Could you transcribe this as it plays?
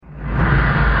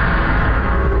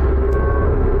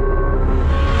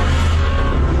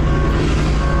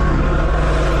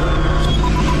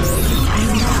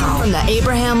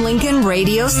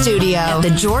radio studio at the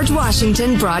George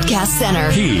Washington Broadcast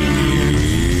Center.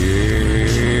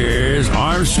 Here's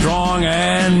Armstrong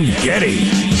and Getty.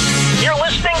 You're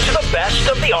listening to the best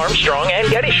of the Armstrong and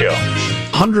Getty Show.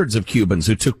 Hundreds of Cubans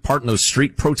who took part in those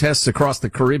street protests across the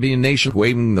Caribbean nation,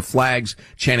 waving the flags,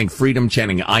 chanting freedom,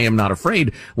 chanting I am not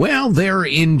afraid. Well, they're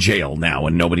in jail now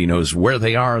and nobody knows where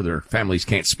they are. Their families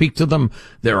can't speak to them.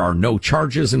 There are no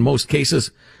charges in most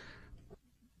cases.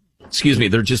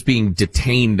 They're just being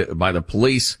detained by the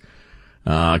police.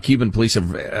 Cuban police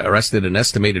have arrested an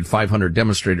estimated 500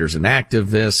 demonstrators and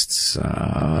activists.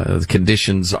 The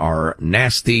conditions are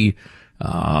nasty.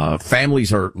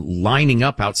 Families are lining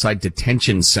up outside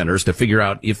detention centers to figure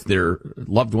out if their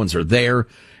loved ones are there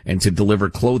and to deliver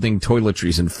clothing,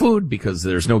 toiletries, and food because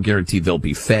there's no guarantee they'll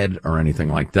be fed or anything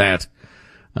like that.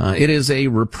 It is a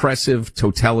repressive,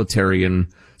 totalitarian,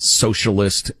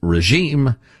 socialist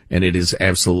regime, and it is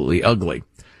absolutely ugly.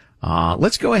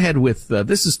 Let's go ahead with,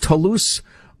 this is Toulouse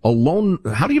Alone.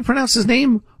 How do you pronounce his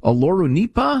name?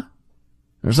 Olorunipa?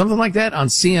 Or something like that on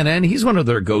CNN. He's one of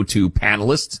their go-to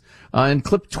panelists. And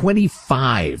clip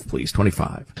 25, please,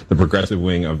 25. The progressive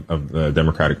wing of the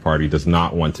Democratic Party does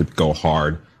not want to go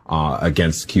hard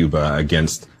against Cuba,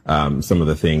 against some of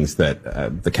the things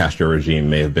that the Castro regime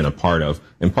may have been a part of,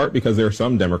 in part because there are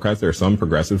some Democrats, there are some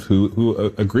progressives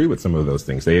who agree with some of those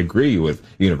things. They agree with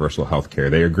universal health care.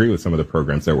 They agree with some of the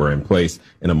programs that were in place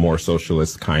in a more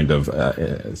socialist kind of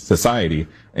society.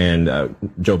 And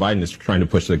Joe Biden is trying to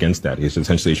push against that. He's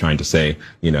essentially trying to say,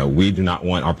 we do not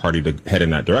want our party to head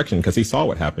in that direction because he saw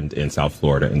what happened in South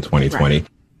Florida in 2020. Right.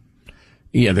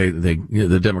 Yeah,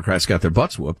 the Democrats got their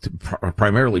butts whooped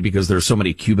primarily because there are so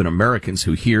many Cuban Americans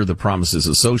who hear the promises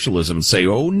of socialism and say,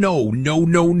 oh, no,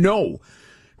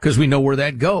 because we know where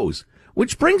that goes.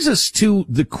 Which brings us to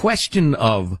the question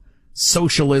of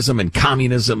socialism and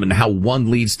communism and how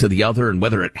one leads to the other and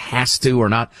whether it has to or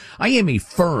not. I am a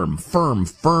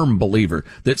firm believer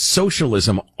that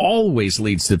socialism always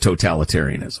leads to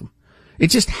totalitarianism. It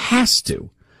just has to.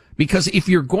 Because if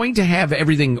you're going to have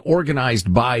everything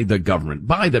organized by the government,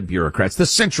 by the bureaucrats, the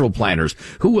central planners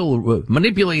who will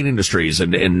manipulate industries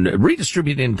and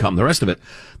redistribute income, the rest of it,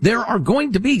 there are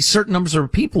going to be certain numbers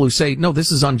of people who say, no,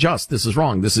 this is unjust, this is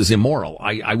wrong, this is immoral.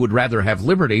 I would rather have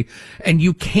liberty. And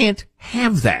you can't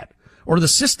have that, or the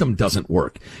system doesn't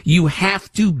work. You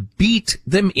have to beat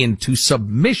them into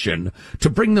submission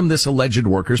to bring them this alleged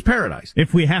workers' paradise.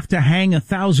 If we have to hang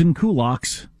 1,000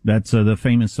 kulaks, that's the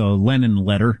famous Lenin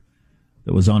letter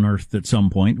that was unearthed at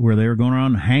some point, where they were going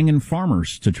around hanging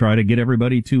farmers to try to get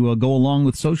everybody to go along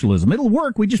with socialism. It'll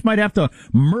work. We just might have to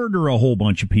murder a whole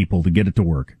bunch of people to get it to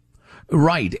work.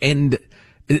 Right. And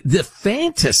the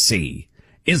fantasy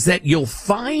is that you'll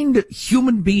find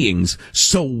human beings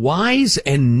so wise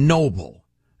and noble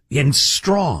and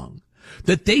strong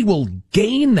that they will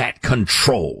gain that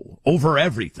control over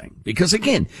everything. Because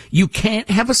again, you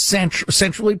can't have a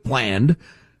centrally planned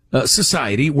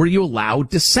society where you allow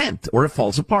dissent or it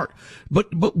falls apart.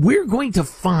 But we're going to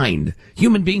find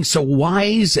human beings so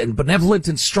wise and benevolent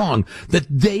and strong that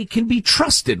they can be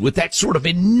trusted with that sort of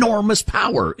enormous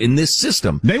power in this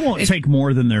system. They won't take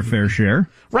more than their fair share.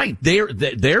 Right. They're,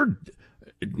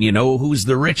 who's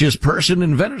the richest person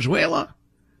in Venezuela?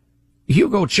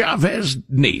 Hugo Chavez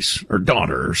niece or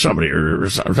daughter or somebody or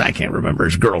I can't remember,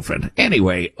 his girlfriend.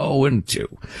 Anyway,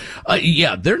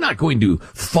 0-2. They're not going to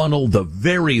funnel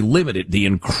the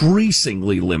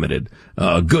increasingly limited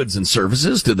goods and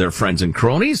services to their friends and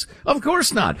cronies. Of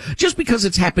course not. Just because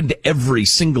it's happened every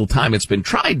single time it's been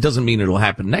tried doesn't mean it'll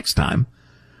happen next time.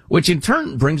 Which in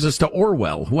turn brings us to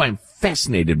Orwell, who I'm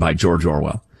fascinated by George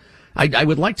Orwell. I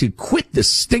would like to quit this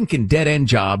stinking dead-end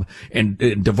job and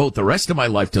devote the rest of my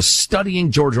life to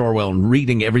studying George Orwell and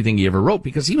reading everything he ever wrote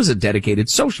because he was a dedicated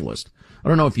socialist. I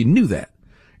don't know if you knew that.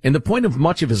 And the point of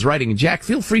much of his writing, and Jack,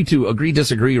 feel free to agree,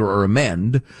 disagree, or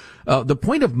amend, the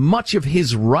point of much of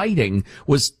his writing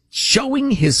was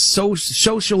showing his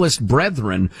socialist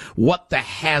brethren what the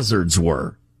hazards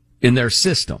were in their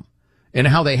system and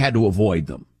how they had to avoid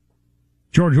them.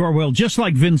 George Orwell, just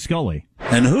like Vin Scully.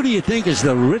 And who do you think is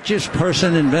the richest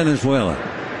person in Venezuela?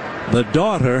 The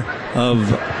daughter of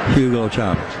Hugo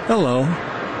Chavez. Hello.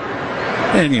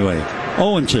 Anyway,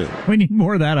 0-2. We need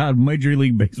more of that out of Major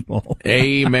League Baseball.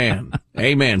 Amen.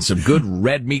 Amen. Some good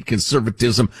red meat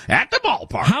conservatism at the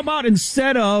ballpark. How about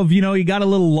instead of, you got there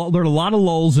are a lot of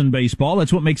lulls in baseball.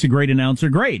 That's what makes a great announcer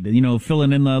great.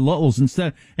 Filling in the lulls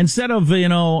instead of,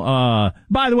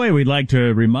 by the way, we'd like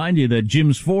to remind you that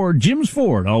Jim's Ford,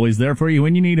 always there for you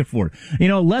when you need a Ford.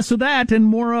 Less of that and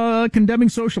more, condemning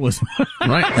socialism.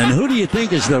 Right. And who do you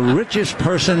think is the richest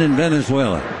person in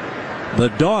Venezuela? the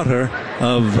daughter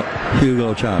of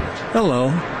Hugo Chavez. Hello.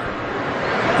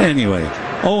 Anyway,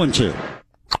 0-2.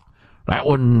 That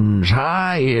one's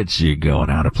high. It's going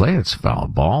out of play. It's a foul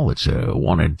ball. It's a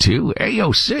 1-2.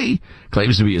 AOC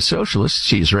claims to be a socialist.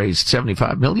 She's raised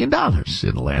 $75 million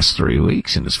in the last 3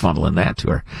 weeks and is funneling that to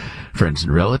her friends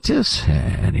and relatives.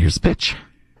 And here's the pitch.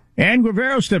 And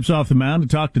Guevara steps off the mound to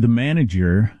talk to the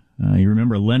manager. You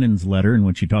remember Lenin's letter in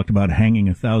which he talked about hanging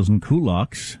 1,000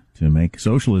 kulaks to make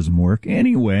socialism work.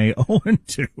 Anyway,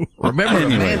 0-2. Remember,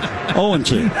 Anyway,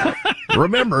 0-2.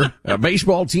 Remember, a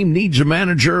baseball team needs a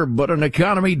manager, but an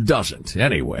economy doesn't.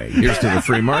 Anyway, here's to the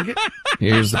free market.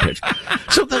 Here's the pitch.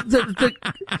 So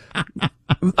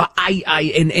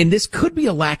and this could be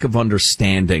a lack of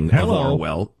understanding of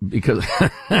Orwell because,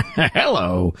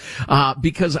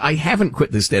 because I haven't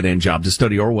quit this dead end job to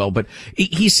study Orwell, but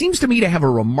he seems to me to have a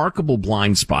remarkable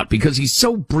blind spot because he's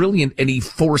so brilliant and he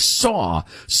foresaw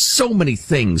so many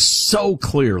things so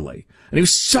clearly. And he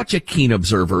was such a keen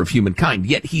observer of humankind,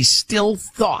 yet he still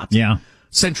thought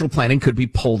central planning could be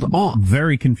pulled off.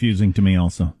 Very confusing to me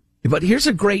also. But here's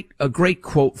a great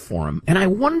quote for him. And I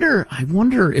wonder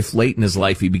if late in his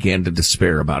life he began to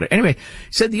despair about it. Anyway,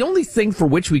 he said the only thing for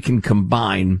which we can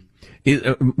come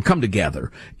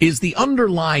together is the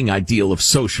underlying ideal of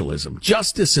socialism,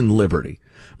 justice and liberty.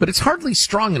 But it's hardly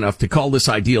strong enough to call this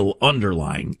ideal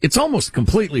underlying. It's almost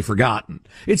completely forgotten.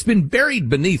 It's been buried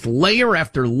beneath layer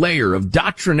after layer of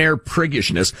doctrinaire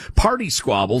priggishness, party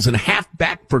squabbles, and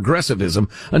half-backed progressivism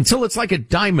until it's like a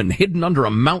diamond hidden under a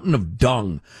mountain of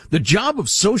dung. The job of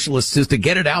socialists is to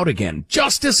get it out again.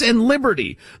 Justice and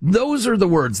liberty. Those are the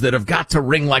words that have got to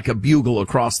ring like a bugle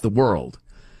across the world.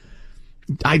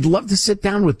 I'd love to sit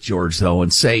down with George, though,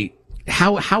 and say,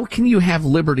 how can you have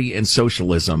liberty and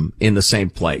socialism in the same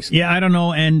place? Yeah, I don't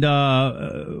know. And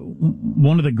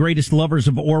one of the greatest lovers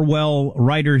of Orwell,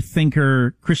 writer,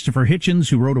 thinker, Christopher Hitchens,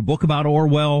 who wrote a book about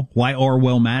Orwell, Why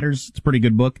Orwell Matters. It's a pretty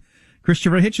good book.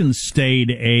 Christopher Hitchens stayed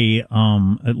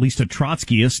at least a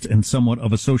Trotskyist and somewhat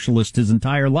of a socialist his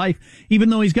entire life, even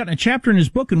though he's got a chapter in his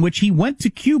book in which he went to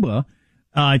Cuba,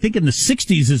 I think in the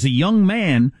 60s as a young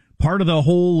man, part of the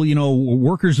whole,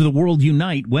 Workers of the World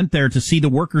Unite, went there to see the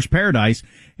workers' paradise.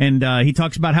 And he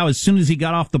talks about how as soon as he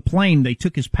got off the plane, they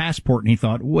took his passport, and he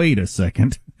thought, wait a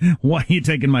second, why are you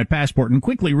taking my passport? And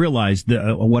quickly realized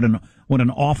what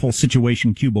an awful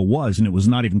situation Cuba was, and it was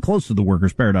not even close to the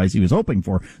workers' paradise he was hoping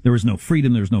for. There was no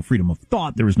freedom. There was no freedom of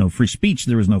thought. There was no free speech.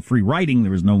 There was no free writing.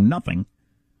 There was no nothing.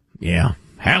 Yeah.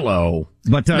 Hello.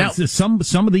 But some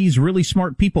of these really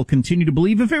smart people continue to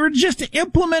believe if it were just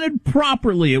implemented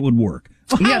properly, it would work.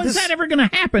 Well, how is that ever going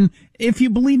to happen if you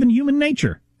believe in human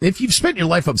nature? If you've spent your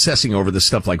life obsessing over this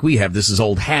stuff like we have, this is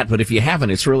old hat. But if you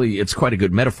haven't, it's quite a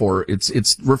good metaphor.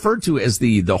 It's referred to as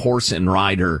the horse and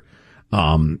rider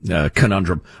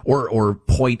conundrum or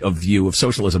point of view of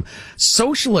socialism.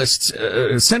 Socialists,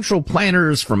 central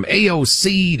planners from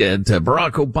AOC to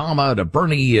Barack Obama to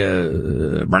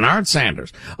Bernard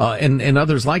Sanders, and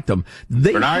others like them.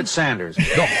 Bernard Sanders.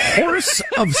 The horse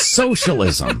of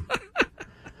socialism.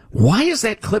 Why is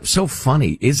that clip so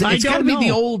funny? It's got to be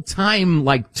the old time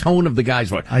tone of the guy's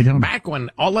voice. Back when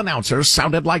all announcers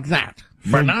sounded like that.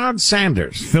 Bernard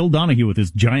Sanders. Phil Donahue with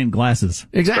his giant glasses.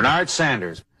 Exactly. Bernard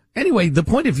Sanders. Anyway, the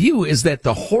point of view is that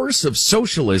the horse of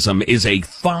socialism is a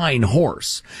fine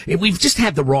horse. We've just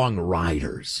had the wrong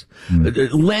riders.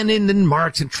 Lenin and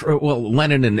Marx and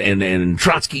Lenin and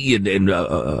Trotsky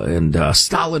and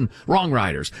Stalin, wrong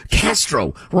riders.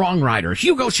 Castro, wrong rider.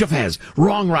 Hugo Chavez,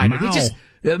 wrong rider.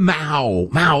 Mao.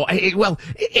 Well,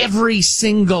 every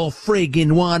single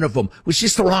friggin' one of them was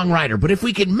just the wrong rider. But if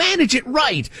we can manage it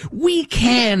right, we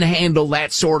can handle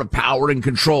that sort of power and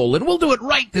control, and we'll do it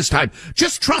right this time.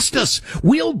 Just trust us.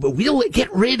 We'll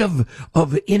get rid of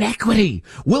inequity.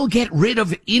 We'll get rid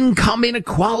of income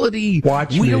inequality.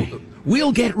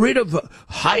 We'll get rid of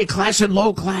high class and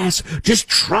low class. Just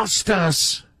trust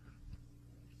us.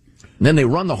 And then they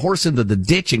run the horse into the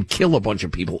ditch and kill a bunch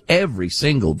of people every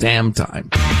single damn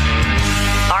time.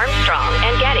 Armstrong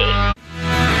and Getty.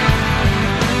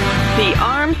 The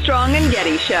Armstrong and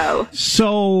Getty Show.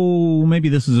 So maybe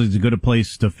this is as good a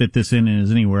place to fit this in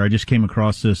as anywhere. I just came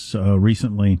across this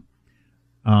recently.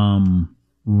 Read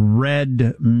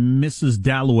Mrs.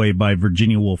 Dalloway by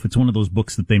Virginia Woolf. It's one of those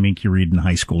books that they make you read in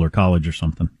high school or college or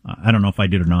something. I don't know if I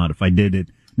did or not. If I did, it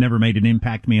never made an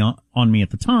impact on me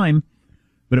at the time.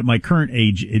 But at my current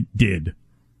age, it did.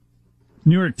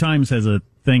 New York Times has a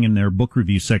thing in their book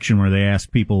review section where they ask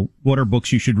people, what are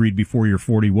books you should read before you're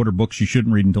 40? What are books you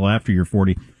shouldn't read until after you're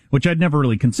 40? Which I'd never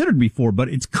really considered before, but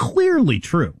it's clearly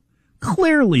true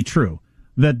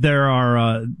that there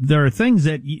are things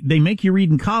that they make you read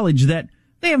in college that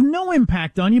They have no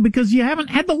impact on you because you haven't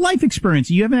had the life experience.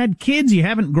 You haven't had kids. You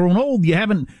haven't grown old. You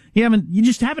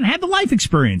just haven't had the life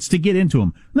experience to get into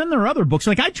them. And then there are other books.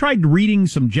 Like I tried reading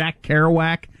some Jack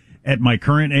Kerouac at my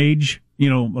current age,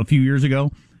 a few years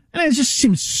ago. And it just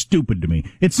seems stupid to me.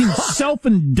 It seems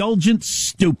self-indulgent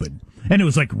stupid. And it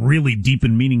was like really deep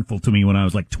and meaningful to me when I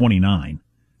was like 29.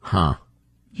 Huh.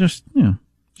 Just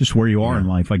where you are in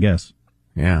life, I guess.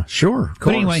 Yeah, sure. Of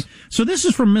course. But anyway, so this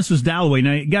is from Mrs. Dalloway.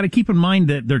 Now, you got to keep in mind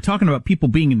that they're talking about people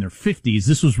being in their 50s.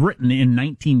 This was written in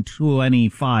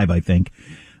 1925, I think.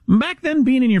 Back then,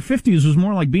 being in your 50s was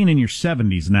more like being in your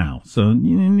 70s now. So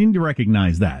you need to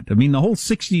recognize that. I mean, the whole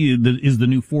 60 is the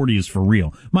new 40 is for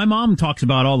real. My mom talks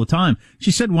about it all the time.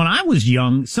 She said when I was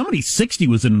young, somebody 60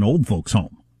 was in an old folks'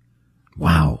 home.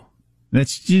 Wow.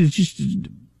 That's just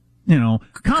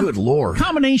good Lord.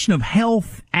 Combination of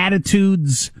health,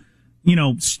 attitudes,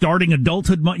 starting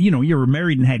adulthood, you were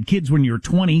married and had kids when you were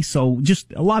 20, so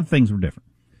just a lot of things were different.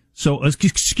 So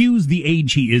excuse the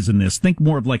age he is in this. Think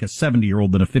more of like a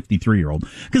 70-year-old than a 53-year-old.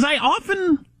 Because I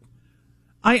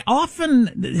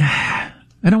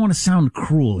don't want to sound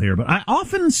cruel here, but I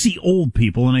often see old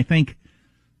people and I think,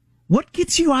 what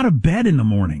gets you out of bed in the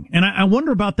morning? And I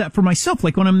wonder about that for myself.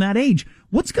 Like when I'm that age,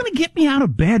 what's going to get me out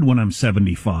of bed when I'm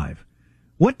 75?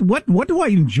 What do I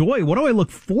enjoy? What do I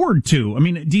look forward to? I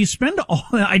mean, do you spend all,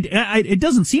 it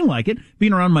doesn't seem like it,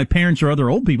 being around my parents or other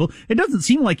old people, it doesn't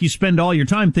seem like you spend all your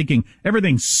time thinking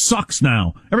everything sucks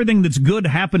now. Everything that's good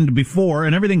happened before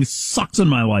and everything sucks in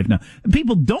my life now.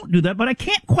 People don't do that, but I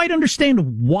can't quite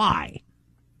understand why.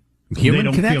 Human they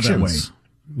don't connections. Feel that way.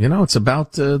 It's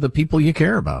about the people you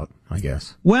care about, I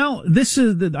guess. Well,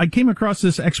 I came across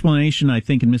this explanation, I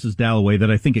think, in Mrs. Dalloway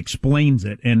that I think explains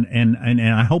it, and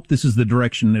I hope this is the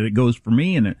direction that it goes for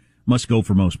me, and it must go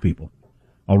for most people.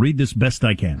 I'll read this best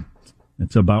I can.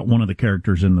 It's about one of the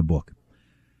characters in the book.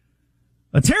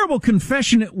 A terrible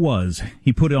confession it was.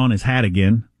 He put on his hat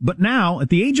again. But now, at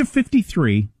the age of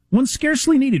 53, one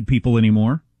scarcely needed people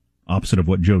anymore. Opposite of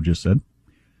what Joe just said.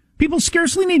 People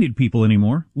scarcely needed people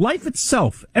anymore. Life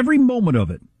itself, every moment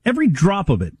of it, every drop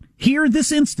of it, here,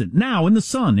 this instant, now, in the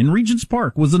sun, in Regent's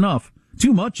Park, was enough.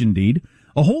 Too much, indeed.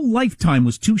 A whole lifetime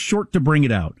was too short to bring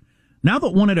it out. Now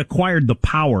that one had acquired the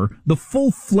power, the full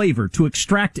flavor to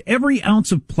extract every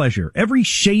ounce of pleasure, every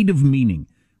shade of meaning,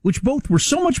 which both were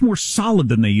so much more solid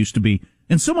than they used to be,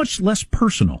 and so much less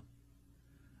personal.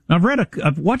 Now,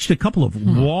 I've watched a couple of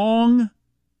long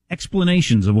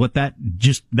explanations of what that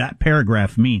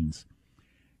paragraph means.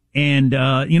 And,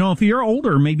 if you're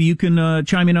older, maybe you can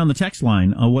chime in on the text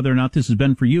line, whether or not this has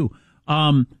been for you.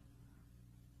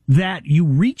 That you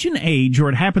reach an age, or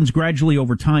it happens gradually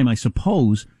over time, I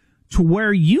suppose, to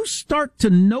where you start to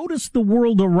notice the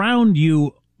world around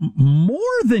you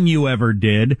more than you ever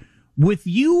did, with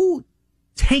you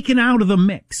taken out of the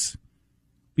mix.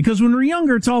 Because when we're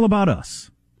younger, it's all about us.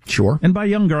 Sure. And by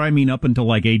younger, I mean up until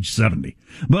like age 70.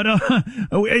 But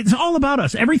it's all about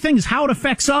us. Everything's how it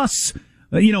affects us.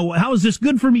 How is this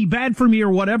good for me, bad for me,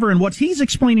 or whatever? And what he's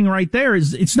explaining right there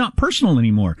is it's not personal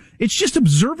anymore. It's just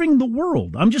observing the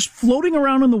world. I'm just floating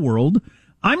around in the world.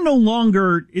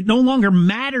 It no longer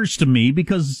matters to me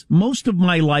because most of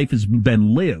my life has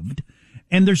been lived.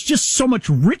 And there's just so much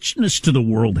richness to the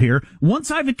world here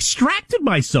once I've extracted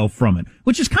myself from it,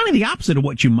 which is kind of the opposite of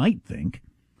what you might think.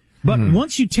 But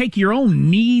once you take your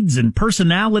own needs and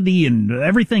personality and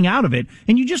everything out of it,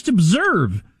 and you just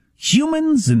observe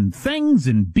humans and things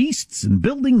and beasts and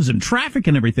buildings and traffic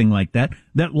and everything like that,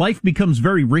 that life becomes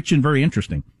very rich and very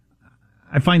interesting.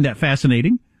 I find that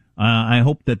fascinating. I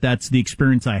hope that that's the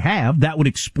experience I have. That would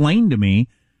explain to me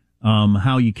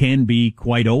how you can be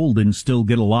quite old and still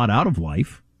get a lot out of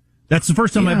life. That's the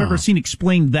first time I've ever seen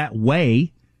explained that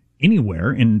way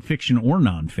anywhere in fiction or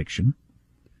nonfiction.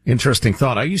 Interesting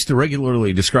thought. I used to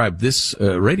regularly describe this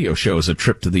radio show as a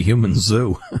trip to the human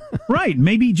zoo. Right.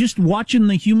 Maybe just watching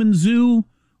the human zoo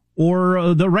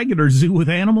or the regular zoo with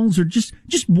animals, or just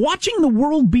watching the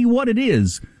world be what it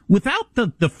is without the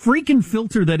freaking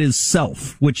filter that is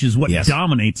self, which is what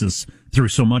dominates us through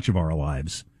so much of our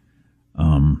lives.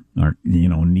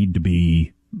 Need to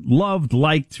be loved,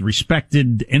 liked,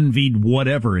 respected, envied,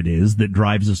 whatever it is that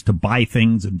drives us to buy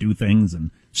things and do things and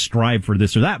strive for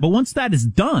this or that. But once that is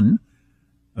done,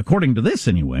 according to this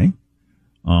anyway,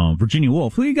 Virginia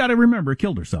Woolf, who you got to remember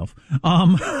killed herself.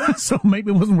 So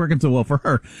maybe it wasn't working so well for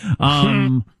her.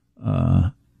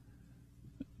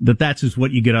 That's just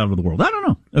what you get out of the world. I don't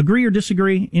know. Agree or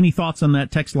disagree? Any thoughts on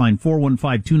that? Text line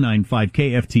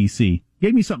 415-295-KFTC.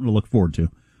 Gave me something to look forward to.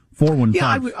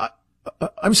 415.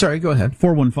 I'm sorry, go ahead.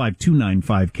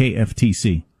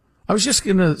 415-295-KFTC. I was just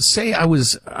going to say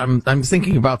I'm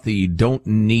thinking about the don't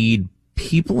need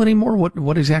people anymore?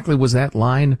 What exactly was that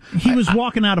line? He was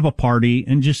walking out of a party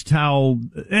and just how,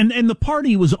 and the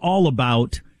party was all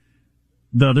about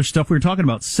the other stuff we were talking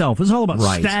about, self. It was all about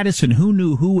status and who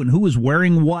knew who and who was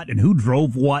wearing what and who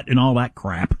drove what and all that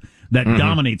crap that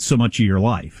dominates so much of your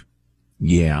life.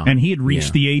 Yeah. And he had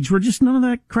reached the age where just none of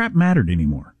that crap mattered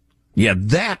anymore. Yeah,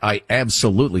 that I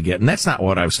absolutely get. And that's not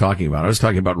what I was talking about. I was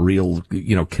talking about real,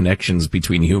 connections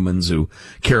between humans who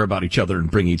care about each other and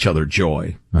bring each other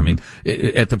joy. I mean,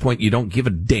 at the point you don't give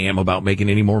a damn about making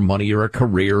any more money or a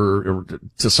career or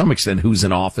to some extent who's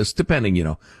in office, depending,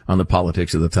 on the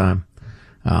politics of the time.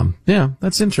 Yeah,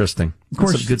 that's interesting. Of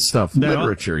course, some good stuff.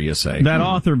 Literature, you say. That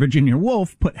author, Virginia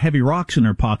Woolf, put heavy rocks in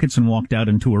her pockets and walked out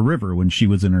into a river when she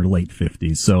was in her late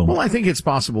 50s. So, well, I think it's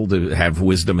possible to have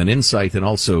wisdom and insight and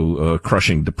also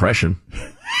crushing depression.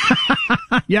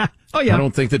 Yeah. Oh, yeah. I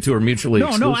don't think the two are mutually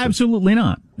exclusive. No, absolutely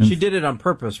not. She did it on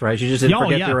purpose, right? She just didn't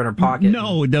forget they were in her pocket.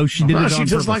 No, she did it on purpose. She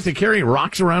just liked to carry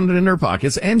rocks around in her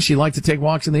pockets, and she liked to take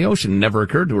walks in the ocean. It never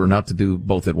occurred to her not to do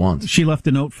both at once. She left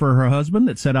a note for her husband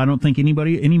that said, I don't think any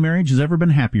marriage has ever been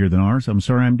happier than ours. I'm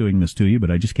sorry I'm doing this to you,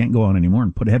 but I just can't go on anymore,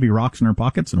 and put heavy rocks in her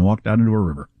pockets and walked out into a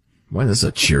river. Boy, this is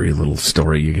a cheery little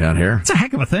story you got here. It's a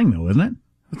heck of a thing, though, isn't it?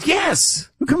 Yes.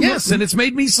 And it's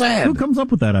made me sad. Who comes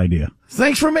up with that idea?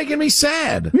 Thanks for making me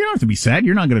sad. You don't have to be sad.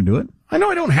 You're not going to do it. I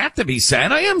know I don't have to be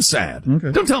sad. I am sad.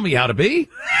 Okay. Don't tell me how to be.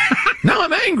 Now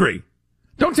I'm angry.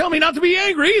 Don't tell me not to be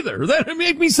angry either. That'll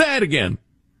make me sad again.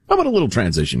 How about a little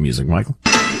transition music, Michael?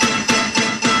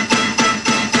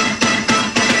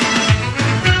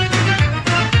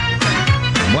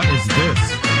 What is this?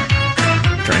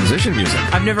 Transition music.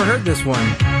 I've never heard this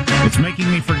one. It's making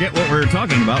me forget what we were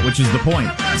talking about, which is the point.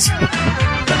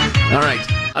 All right.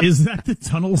 Is that the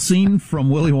tunnel scene from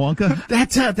Willy Wonka?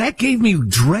 That gave me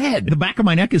dread. The back of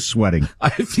my neck is sweating. I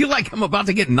feel like I'm about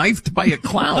to get knifed by a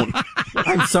clown.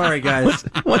 I'm sorry, guys.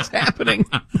 What's happening?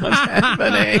 What's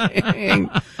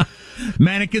happening?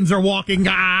 Mannequins are walking.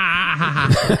 Play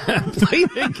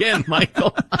it again,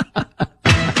 Michael.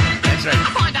 That's right.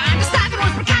 I understand the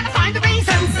rules, but can't find the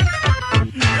reasons.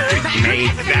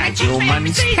 Make that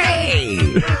humans pay.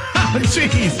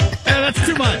 Jeez, that's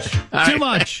too much. Too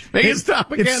much. Make it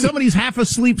stop again. If somebody's half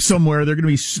asleep somewhere, they're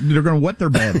going to wet their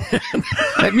bed.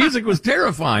 That music was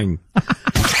terrifying.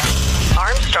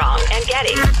 Armstrong and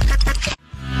Getty.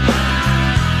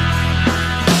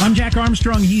 I'm Jack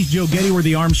Armstrong. He's Joe Getty. We're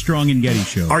the Armstrong and Getty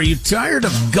Show. Are you tired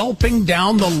of gulping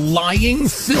down the lying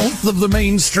filth of the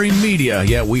mainstream media?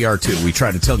 Yeah, we are too. We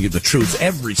try to tell you the truth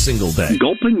every single day.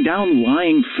 Gulping down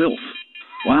lying filth.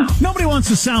 Wow. Nobody wants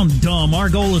to sound dumb. Our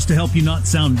goal is to help you not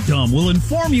sound dumb. We'll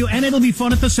inform you, and it'll be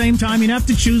fun at the same time. You have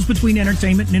to choose between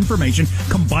entertainment and information.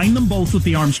 Combine them both with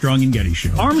the Armstrong and Getty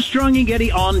Show. Armstrong and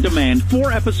Getty On Demand.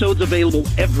 4 episodes available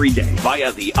every day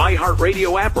via the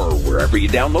iHeartRadio app or wherever you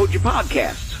download your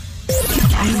podcasts.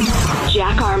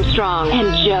 Jack Armstrong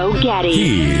and Joe Getty.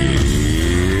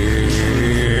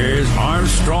 Here's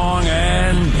Armstrong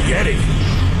and Getty.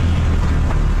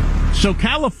 So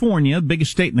California,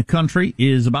 biggest state in the country,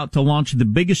 is about to launch the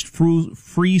biggest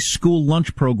free school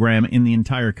lunch program in the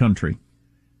entire country.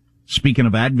 Speaking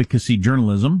of advocacy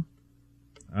journalism,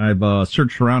 I've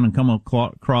searched around and come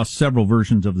across several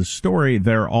versions of the story.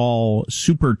 They're all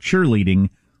super cheerleading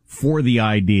for the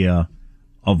idea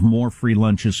of more free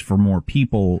lunches for more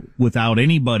people without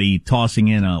anybody tossing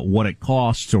in what it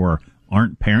costs or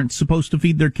aren't parents supposed to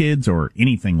feed their kids or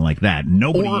anything like that.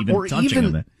 Nobody even touching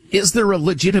on that. Is there a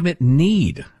legitimate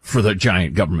need for the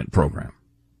giant government program?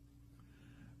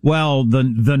 Well, the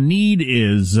need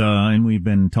is, and we've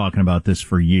been talking about this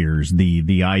for years,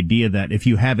 the idea that if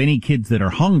you have any kids that are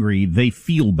hungry, they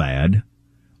feel bad,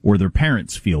 or their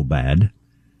parents feel bad,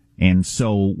 and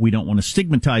so we don't want to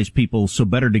stigmatize people, so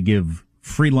better to give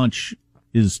free lunch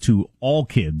is to all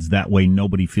kids, that way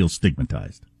nobody feels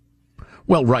stigmatized.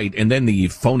 Well, right, and then the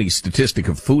phony statistic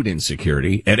of food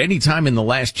insecurity. At any time in the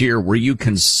last year, were you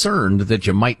concerned that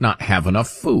you might not have enough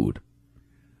food?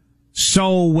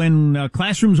 So when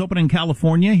classrooms open in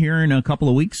California here in a couple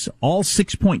of weeks, all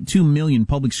 6.2 million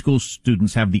public school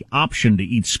students have the option to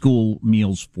eat school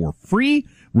meals for free,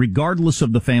 regardless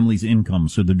of the family's income.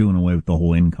 So they're doing away with the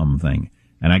whole income thing.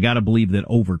 And I got to believe that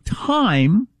over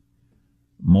time,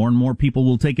 more and more people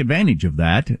will take advantage of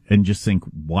that and just think,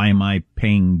 why am I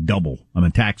paying double? I'm a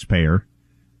taxpayer.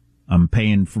 I'm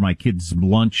paying for my kids'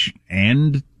 lunch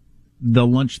and the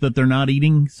lunch that they're not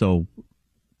eating. So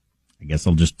I guess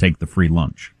I'll just take the free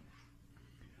lunch.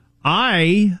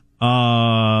 I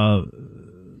don't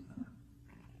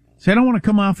want to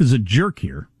come off as a jerk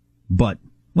here, but,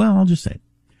 well, I'll just say it.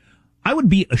 I would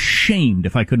be ashamed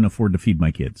if I couldn't afford to feed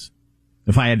my kids.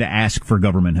 if I had to ask for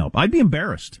government help. I'd be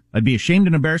embarrassed. I'd be ashamed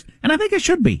and embarrassed, and I think I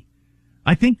should be.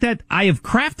 I think that I have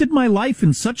crafted my life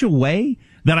in such a way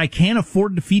that I can't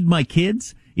afford to feed my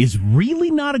kids is really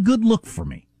not a good look for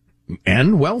me.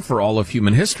 And, well, for all of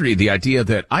human history, the idea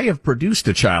that I have produced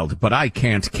a child, but I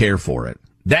can't care for it.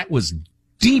 That was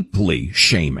deeply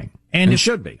shaming. And it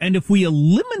should be. And if we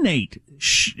eliminate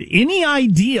any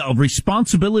idea of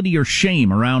responsibility or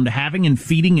shame around having and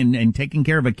feeding and taking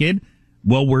care of a kid,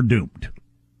 well, we're doomed.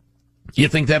 You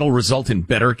think that'll result in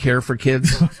better care for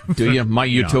kids? Do you, my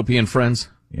utopian friends?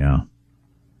 Yeah.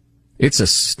 It's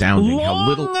astounding how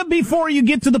little... Long before you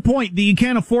get to the point that you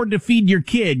can't afford to feed your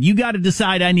kid, you got to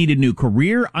decide, I need a new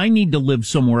career. I need to live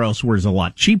somewhere else where it's a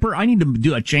lot cheaper. I need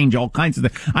to change all kinds of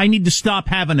things. I need to stop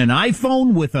having an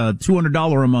iPhone with a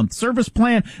 $200 a month service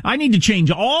plan. I need to change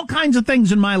all kinds of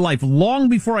things in my life long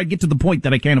before I get to the point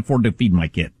that I can't afford to feed my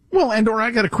kid. Well, or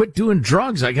I got to quit doing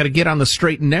drugs. I got to get on the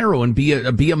straight and narrow and be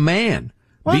a man.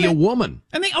 Well, be a woman.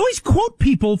 And they always quote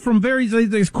people from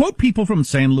they quote people from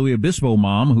San Luis Obispo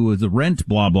mom who is a rent,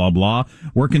 blah, blah, blah,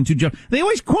 working 2 jobs. They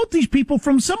always quote these people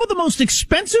from some of the most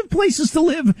expensive places to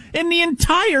live in the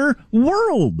entire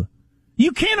world.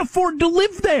 You can't afford to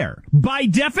live there by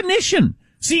definition.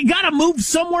 So you gotta move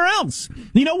somewhere else.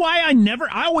 You know why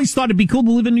I always thought it'd be cool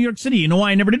to live in New York City. You know why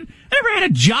I never did? I never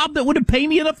had a job that would have paid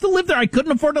me enough to live there. I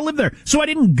couldn't afford to live there. So I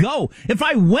didn't go. If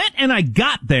I went and I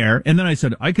got there and then I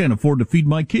said, I can't afford to feed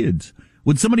my kids,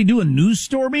 would somebody do a news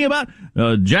story about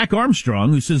Jack Armstrong,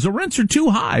 who says the rents are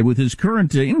too high with his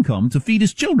current income to feed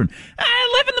his children?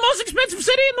 I live in the most expensive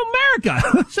city in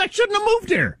America. So I shouldn't have moved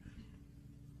here.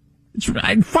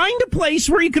 I'd find a place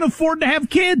where you can afford to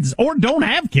have kids or don't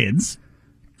have kids.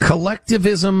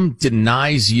 Collectivism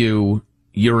denies you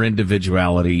your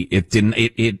individuality. It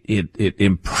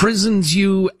imprisons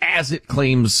you as it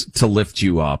claims to lift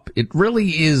you up. It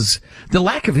really is. The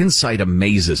lack of insight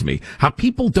amazes me. How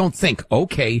people don't think,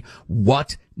 okay,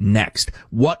 what next?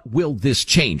 What will this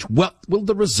change? What will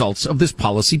the results of this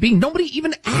policy be? Nobody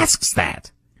even asks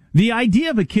that. The idea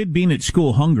of a kid being at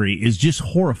school hungry is just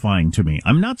horrifying to me.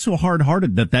 I'm not so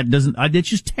hard-hearted that doesn't, it's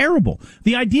just terrible.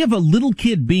 The idea of a little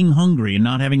kid being hungry and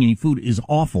not having any food is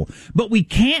awful. But we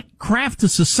can't craft a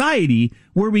society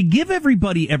where we give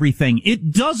everybody everything.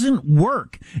 It doesn't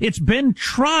work. It's been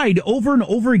tried over and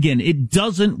over again. It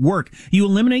doesn't work. You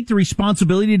eliminate the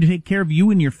responsibility to take care of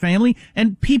you and your family,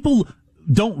 and people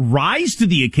don't rise to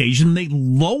the occasion, they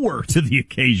lower to the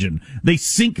occasion. They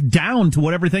sink down to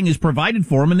what everything is provided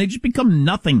for them, and they just become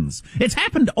nothings. It's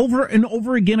happened over and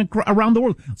over again around the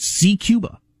world. See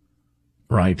Cuba.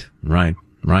 Right.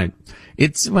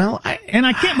 It's,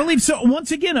 I can't believe, so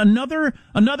once again, another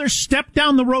step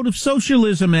down the road of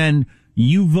socialism, and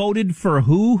you voted for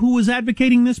who was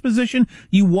advocating this position?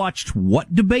 You watched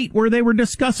what debate where they were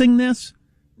discussing this?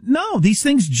 No, these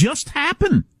things just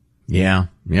happen. Yeah.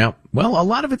 Well, a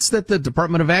lot of it's that the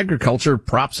Department of Agriculture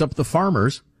props up the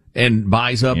farmers and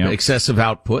buys up excessive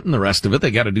output, and the rest of it, they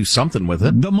got to do something with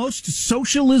it. The most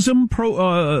socialism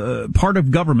part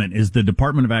of government is the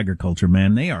Department of Agriculture,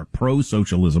 man. They are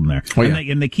pro-socialism there. Oh, yeah.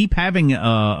 And they keep having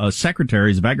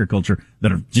secretaries of agriculture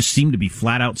that just seem to be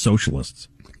flat-out socialists.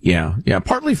 Yeah,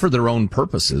 partly for their own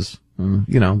purposes.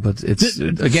 But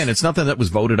it's nothing that was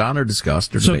voted on or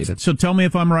discussed or debated. So tell me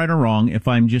if I'm right or wrong, if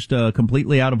I'm just a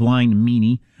completely out of line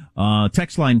meanie.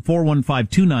 Text line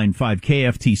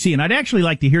 415-295-KFTC. And I'd actually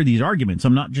like to hear these arguments.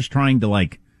 I'm not just trying to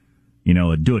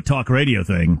do a talk radio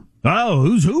thing.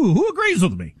 Oh, who agrees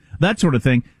with me? That sort of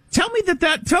thing. Tell me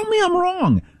I'm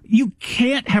wrong. You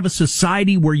can't have a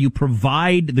society where you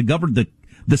provide the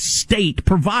state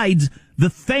provides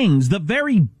the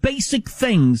very basic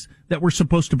things that we're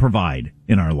supposed to provide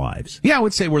in our lives. Yeah, I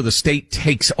would say where the state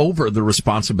takes over the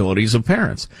responsibilities of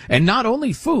parents. And not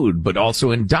only food, but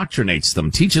also indoctrinates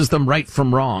them, teaches them right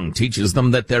from wrong, teaches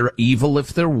them that they're evil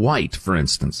if they're white, for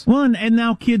instance. Well, and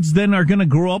now kids then are going to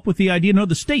grow up with the idea, no,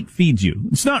 the state feeds you.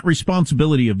 It's not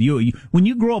responsibility of you. When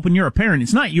you grow up and you're a parent,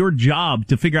 it's not your job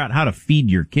to figure out how to feed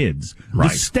your kids.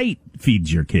 Right. The state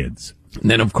feeds your kids. And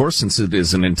then, of course, since it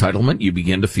is an entitlement, you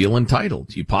begin to feel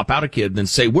entitled. You pop out a kid and then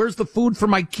say, where's the food for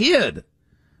my kid?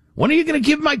 When are you going to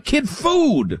give my kid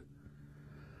food?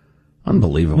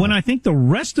 Unbelievable. When I think the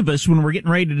rest of us, when we're getting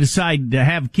ready to decide to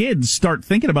have kids, start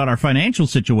thinking about our financial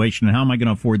situation and how am I going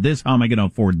to afford this? How am I going to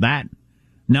afford that?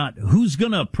 Not who's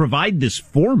going to provide this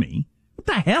for me? What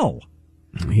the hell?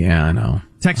 Yeah, I know.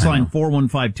 Text line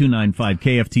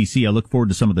 415-295-KFTC. I look forward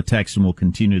to some of the texts and we'll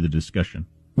continue the discussion.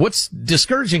 What's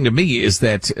discouraging to me is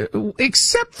that,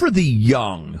 except for the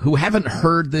young who haven't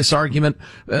heard this argument,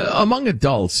 among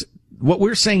adults, what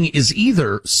we're saying is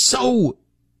either so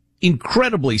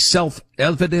incredibly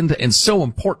self-evident and so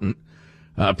important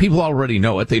People already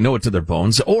know it. They know it to their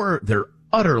bones, or they're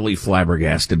utterly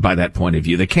flabbergasted by that point of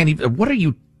view. They can't even, what are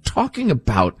you talking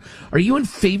about? Are you in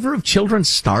favor of children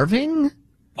starving?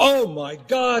 Oh my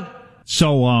God.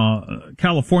 So,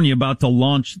 California about to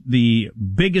launch the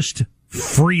biggest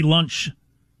free lunch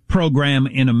program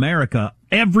in America.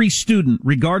 Every student,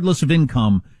 regardless of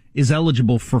income, is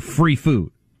eligible for free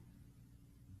food.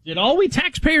 Did all we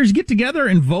taxpayers get together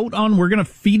and vote on we're going to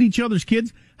feed each other's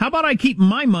kids? How about I keep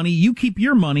my money, you keep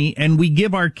your money, and we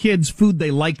give our kids food they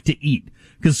like to eat?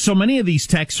 Because so many of these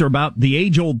texts are about the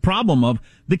age-old problem of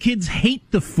the kids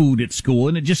hate the food at school,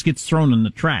 and it just gets thrown in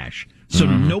the trash. So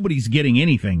nobody's getting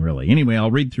anything, really. Anyway,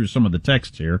 I'll read through some of the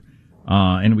texts here.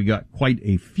 And we got quite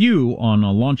a few on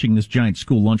launching this giant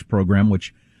school lunch program,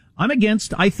 which I'm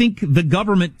against. I think the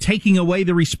government taking away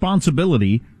the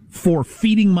responsibility for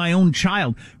feeding my own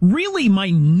child. Really, my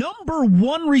number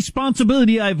one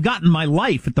responsibility I've got in my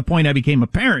life at the point I became a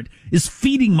parent is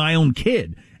feeding my own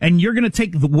kid. And you're going to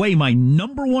take away my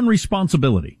number one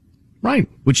responsibility. Right.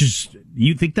 Which is,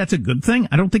 you think that's a good thing?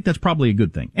 I don't think that's probably a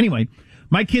good thing. Anyway,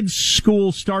 my kids'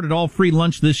 school started all free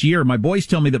lunch this year. My boys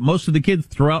tell me that most of the kids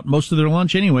throw out most of their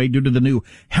lunch anyway due to the new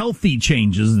healthy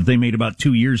changes that they made about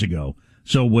 2 years ago.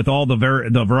 So with all the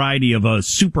variety of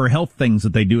super health things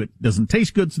that they do, it doesn't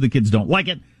taste good, so the kids don't like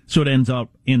it, so it ends up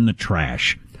in the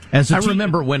trash. I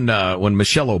remember when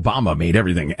Michelle Obama made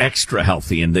everything extra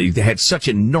healthy, and they had such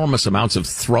enormous amounts of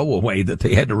throwaway that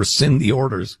they had to rescind the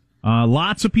orders.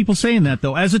 Lots of people saying that,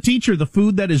 though. As a teacher, the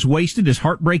food that is wasted is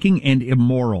heartbreaking and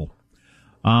immoral.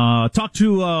 Talked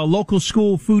to a local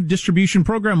school food distribution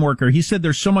program worker. He said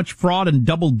there's so much fraud and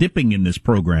double dipping in this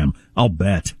program. I'll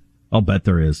bet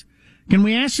there is. Can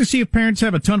we ask to see if parents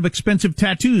have a ton of expensive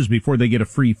tattoos before they get a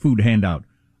free food handout?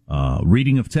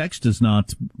 Reading of text is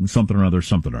not something or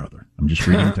other. I'm just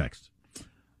reading text.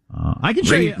 I can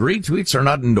show you. Retweets are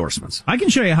not endorsements. I can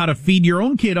show you how to feed your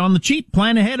own kid on the cheap.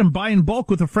 Plan ahead and buy in bulk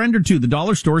with a friend or two. The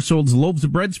dollar store sells loaves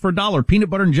of breads for $1. Peanut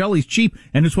butter and jelly is cheap,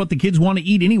 and it's what the kids want to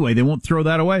eat anyway. They won't throw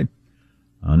that away.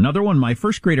 Another one, my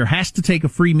first grader has to take a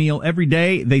free meal every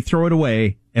day. They throw it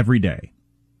away every day.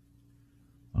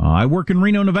 I work in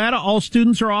Reno, Nevada. All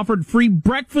students are offered free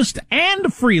breakfast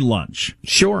and free lunch.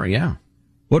 Sure, yeah.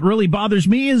 What really bothers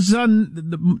me is so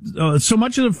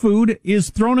much of the food is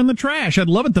thrown in the trash. I'd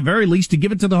love at the very least to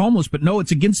give it to the homeless, but no,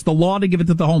 it's against the law to give it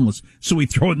to the homeless, so we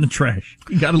throw it in the trash.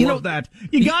 You gotta love that.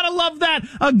 You gotta love that.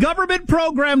 A government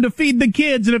program to feed the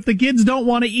kids, and if the kids don't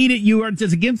want to eat it,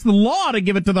 it's against the law to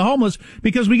give it to the homeless,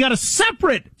 because we got a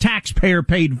separate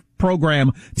taxpayer-paid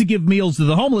program to give meals to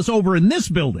the homeless over in this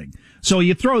building. So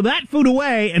you throw that food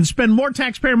away and spend more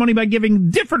taxpayer money by giving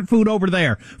different food over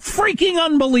there. Freaking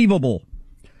unbelievable.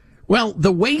 Well,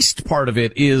 the waste part of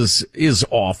it is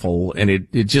awful, and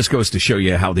it just goes to show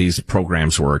you how these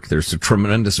programs work. There's a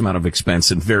tremendous amount of expense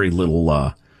and very little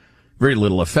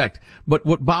effect. But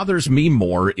what bothers me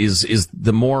more is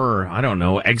the more,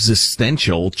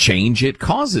 existential change it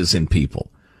causes in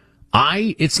people.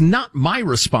 It's not my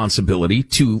responsibility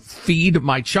to feed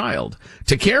my child,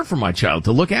 to care for my child,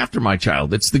 to look after my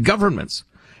child. It's the government's.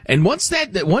 And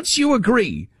once you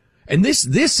agree, and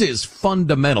this is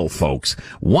fundamental, folks.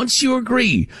 Once you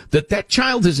agree that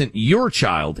child isn't your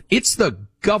child, it's the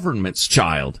government's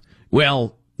child,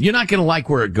 well, you're not going to like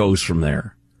where it goes from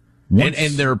there. And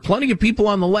there are plenty of people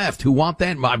on the left who want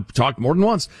that. I've talked more than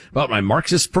once about my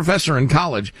Marxist professor in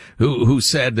college who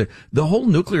said the whole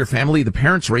nuclear family, the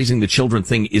parents raising the children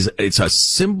thing it's a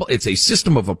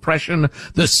system of oppression.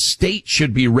 The state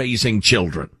should be raising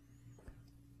children.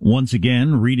 Once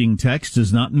again, reading text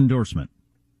is not an endorsement.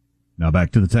 Now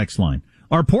back to the text line.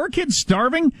 Are poor kids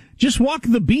starving? Just walk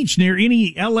the beach near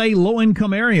any L.A.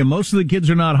 low-income area. Most of the kids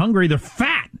are not hungry. They're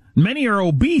fat. Many are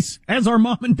obese, as are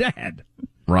mom and dad.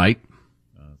 Right.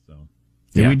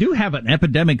 Yeah, we do have an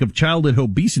epidemic of childhood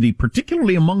obesity,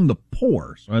 particularly among the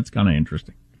poor. So that's kind of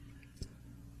interesting.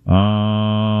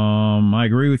 I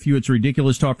agree with you. It's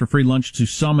ridiculous to offer free lunch to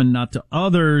some and not to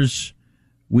others.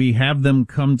 We have them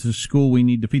come to school. We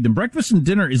need to feed them. Breakfast and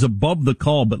dinner is above the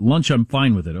call, but lunch, I'm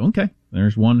fine with it. Okay.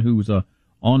 There's one who's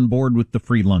on board with the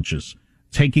free lunches.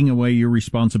 Taking away your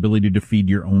responsibility to feed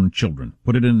your own children.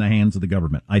 Put it in the hands of the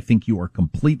government. I think you are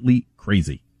completely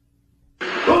crazy.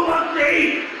 Who wants to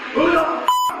eat? Who the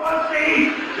wants to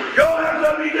eat? Go have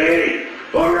something to eat!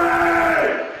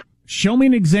 Hooray! Show me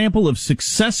an example of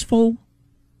successful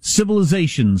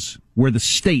civilizations where the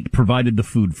state provided the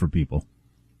food for people.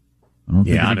 I don't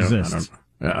think it exists.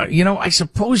 I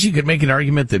suppose you could make an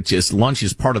argument that just lunch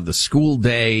is part of the school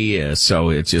day, so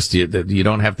it's just that you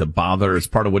don't have to bother. It's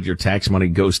part of what your tax money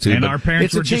goes to. And our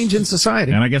parents it's a change in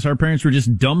society. And I guess our parents were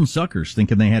just dumb suckers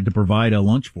thinking they had to provide a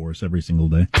lunch for us every single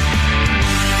day.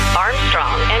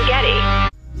 Armstrong and Getty.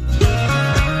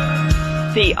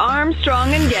 The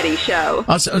Armstrong and Getty Show.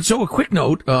 So a quick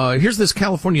note, here's this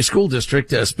California school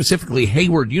district, specifically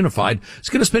Hayward Unified, is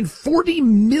going to spend $40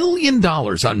 million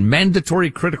on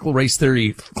mandatory critical race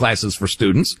theory classes for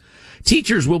students.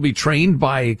 Teachers will be trained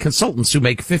by consultants who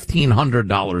make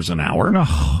 $1,500 an hour.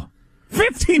 Oh,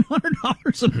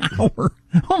 $1,500 an hour.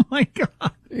 Oh my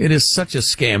God. It is such a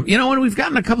scam. And we've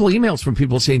gotten a couple of emails from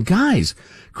people saying, guys,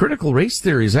 critical race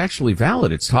theory is actually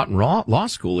valid. It's taught in law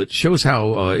school. It shows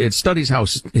how, it studies how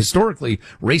historically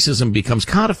racism becomes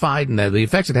codified and the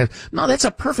effects it has. No, that's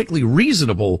a perfectly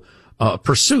reasonable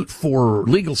pursuit for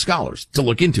legal scholars to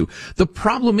look into. The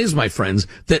problem is, my friends,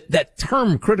 that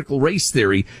term critical race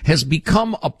theory has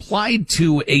become applied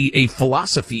to a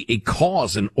philosophy, a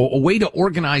cause, and a way to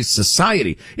organize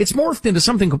society. It's morphed into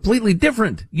something completely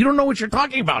different. You don't know what you're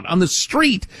talking about. On the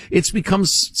street, it's become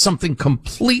something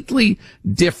completely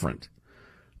different.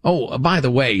 Oh, by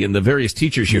the way, in the various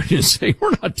teachers unions say,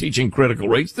 we're not teaching critical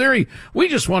race theory. We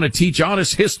just want to teach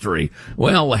honest history.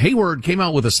 Well, Hayward came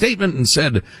out with a statement and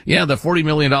said, yeah, the $40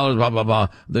 million, blah, blah, blah,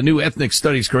 the new ethnic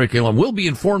studies curriculum will be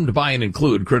informed by and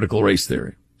include critical race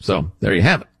theory. So there you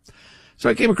have it. So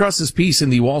I came across this piece in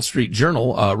the Wall Street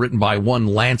Journal, written by one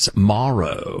Lance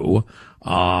Morrow,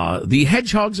 the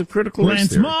hedgehogs of critical race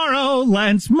theory.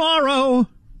 Lance Morrow.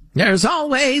 There's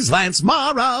always Lance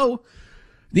Morrow.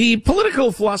 The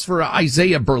political philosopher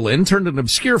Isaiah Berlin turned an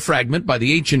obscure fragment by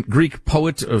the ancient Greek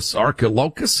poet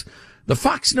Archilochus. The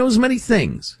fox knows many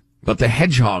things, but the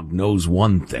hedgehog knows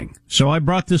one thing. So I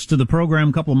brought this to the program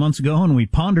a couple of months ago, and we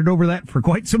pondered over that for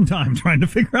quite some time, trying to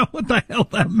figure out what the hell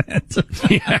that meant.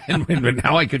 Yeah, and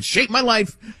how I could shape my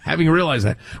life having realized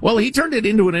that. Well, he turned it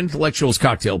into an intellectual's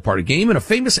cocktail party game. In a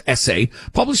famous essay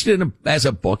published as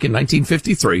a book in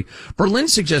 1953, Berlin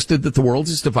suggested that the world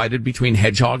is divided between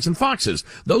hedgehogs and foxes.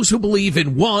 Those who believe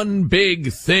in one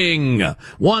big thing,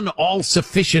 one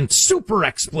all-sufficient super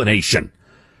explanation.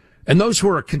 And those who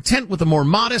are content with a more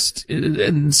modest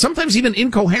and sometimes even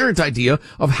incoherent idea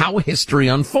of how history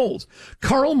unfolds.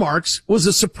 Karl Marx was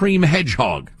a supreme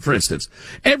hedgehog, for instance.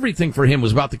 Everything for him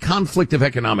was about the conflict of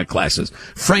economic classes.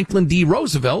 Franklin D.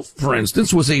 Roosevelt, for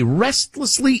instance, was a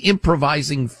restlessly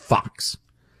improvising fox.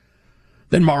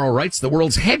 Then Morrow writes, the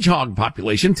world's hedgehog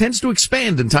population tends to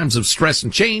expand in times of stress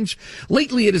and change.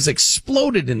 Lately, it has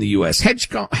exploded in the U.S.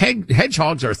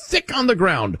 Hedgehogs are thick on the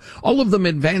ground, all of them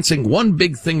advancing one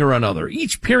big thing or another,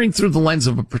 each peering through the lens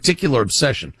of a particular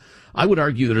obsession. I would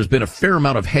argue that there's been a fair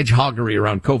amount of hedgehoggery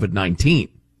around COVID-19.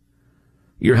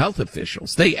 Your health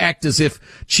officials, they act as if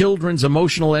children's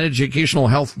emotional and educational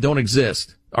health don't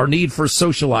exist. Our need for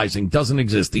socializing doesn't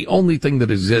exist. The only thing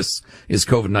that exists is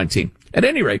COVID-19. At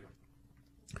any rate,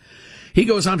 he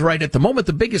goes on to write, at the moment,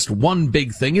 the biggest one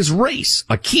big thing is race,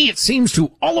 a key, it seems,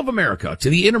 to all of America, to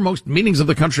the innermost meanings of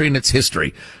the country and its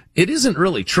history. It isn't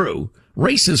really true.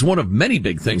 Race is one of many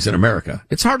big things in America.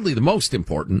 It's hardly the most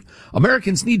important.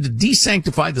 Americans need to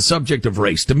desanctify the subject of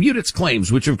race, to mute its claims,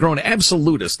 which have grown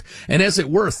absolutist and, as it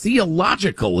were,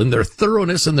 theological in their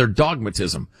thoroughness and their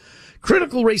dogmatism.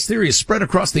 Critical race theory is spread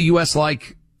across the U.S.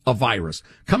 like a virus,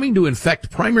 coming to infect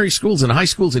primary schools and high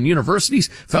schools and universities,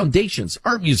 foundations,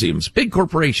 art museums, big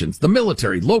corporations, the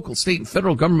military, local, state, and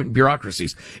federal government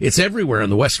bureaucracies. It's everywhere in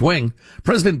the West Wing.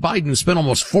 President Biden, who spent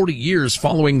almost 40 years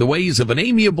following the ways of an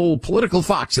amiable political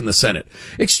fox in the Senate,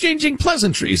 exchanging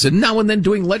pleasantries and now and then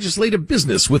doing legislative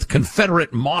business with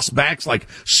Confederate mossbacks like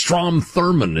Strom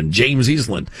Thurmond and James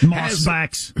Eastland,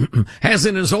 has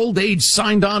in his old age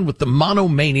signed on with the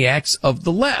monomaniacs of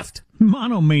the left.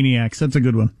 Monomaniacs, that's a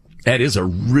good one. That is a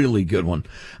really good one.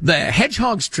 The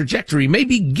hedgehog's trajectory may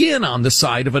begin on the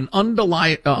side of an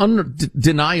undeniable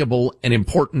and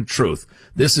important truth.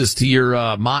 This is to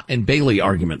your Mott and Bailey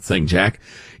argument thing, Jack.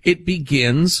 It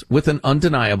begins with an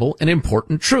undeniable and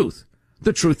important truth.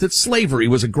 The truth that slavery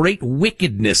was a great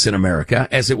wickedness in America,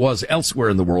 as it was elsewhere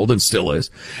in the world and still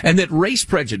is, and that race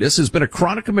prejudice has been a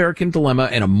chronic American dilemma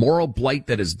and a moral blight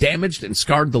that has damaged and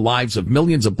scarred the lives of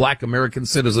millions of black American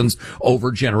citizens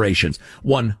over generations.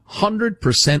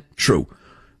 100% true.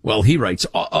 Well, he writes,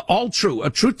 all true, a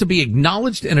truth to be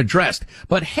acknowledged and addressed,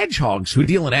 but hedgehogs who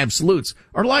deal in absolutes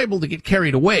are liable to get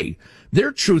carried away.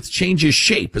 Their truth changes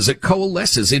shape as it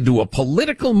coalesces into a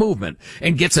political movement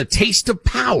and gets a taste of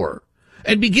power.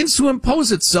 and begins to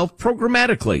impose itself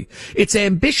programmatically. Its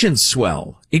ambitions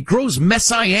swell. It grows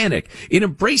messianic. It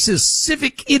embraces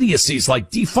civic idiocies like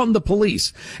defund the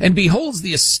police, and beholds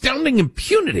the astounding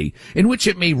impunity in which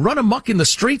it may run amok in the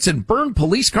streets and burn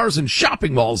police cars and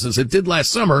shopping malls as it did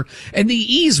last summer, and the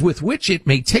ease with which it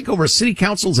may take over city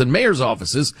councils and mayor's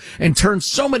offices and turn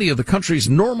so many of the country's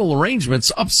normal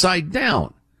arrangements upside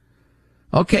down.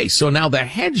 Okay, so now the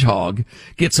hedgehog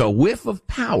gets a whiff of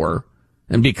power,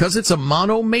 and because it's a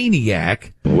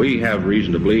monomaniac... We have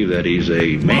reason to believe that he's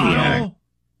a maniac.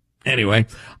 Anyway,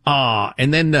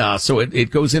 and then, so it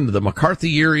goes into the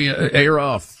McCarthy era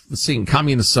of seeing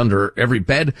communists under every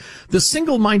bed. The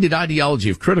single-minded ideology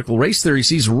of critical race theory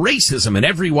sees racism in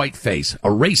every white face. A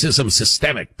racism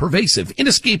systemic, pervasive,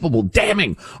 inescapable,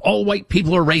 damning. All white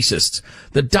people are racists.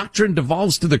 The doctrine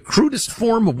devolves to the crudest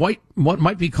form of what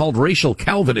might be called racial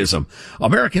Calvinism.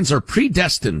 Americans are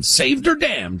predestined, saved or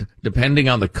damned, depending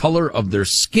on the color of their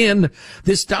skin.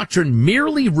 This doctrine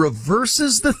merely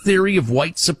reverses the theory of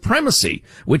white supremacy,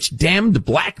 which damned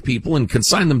black people and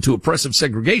consigned them to oppressive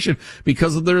segregation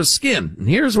because of their skin. And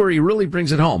here's where he really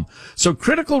brings it home. So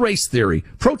critical race theory,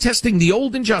 protesting the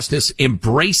old injustice,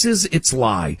 embraces its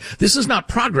lie. This is not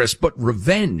progress, but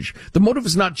revenge. The motive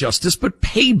is not justice, but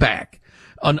payback.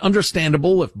 An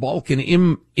understandable, if Balkan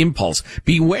impulse.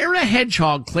 Beware a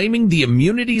hedgehog claiming the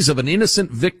immunities of an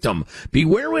innocent victim.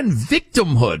 Beware when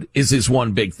victimhood is his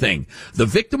one big thing. The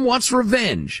victim wants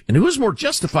revenge. And who is more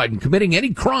justified in committing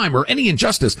any crime or any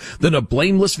injustice than a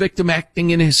blameless victim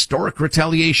acting in historic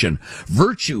retaliation?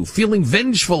 Virtue, feeling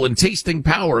vengeful and tasting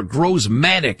power, grows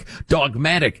manic,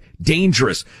 dogmatic,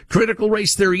 dangerous. Critical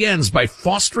race theory ends by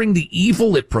fostering the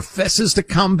evil it professes to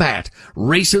combat,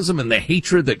 racism and the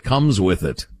hatred that comes with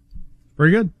it.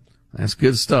 Very good. That's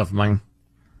good stuff, man.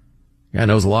 Guy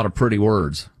knows a lot of pretty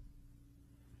words.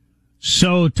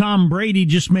 So Tom Brady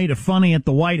just made a funny at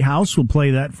the White House. We'll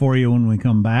play that for you when we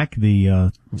come back.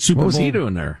 The Super Bowl. What was he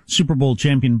doing there? Super Bowl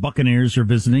champion Buccaneers are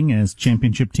visiting, as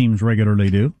championship teams regularly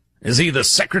do. Is he the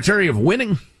secretary of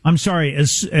winning? I'm sorry,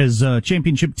 as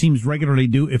championship teams regularly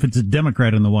do, if it's a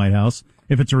Democrat in the White House.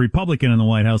 If it's a Republican in the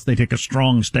White House, they take a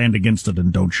strong stand against it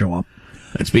and don't show up.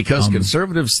 That's because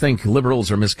conservatives think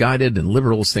liberals are misguided and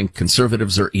liberals think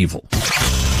conservatives are evil.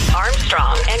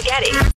 Armstrong and Getty.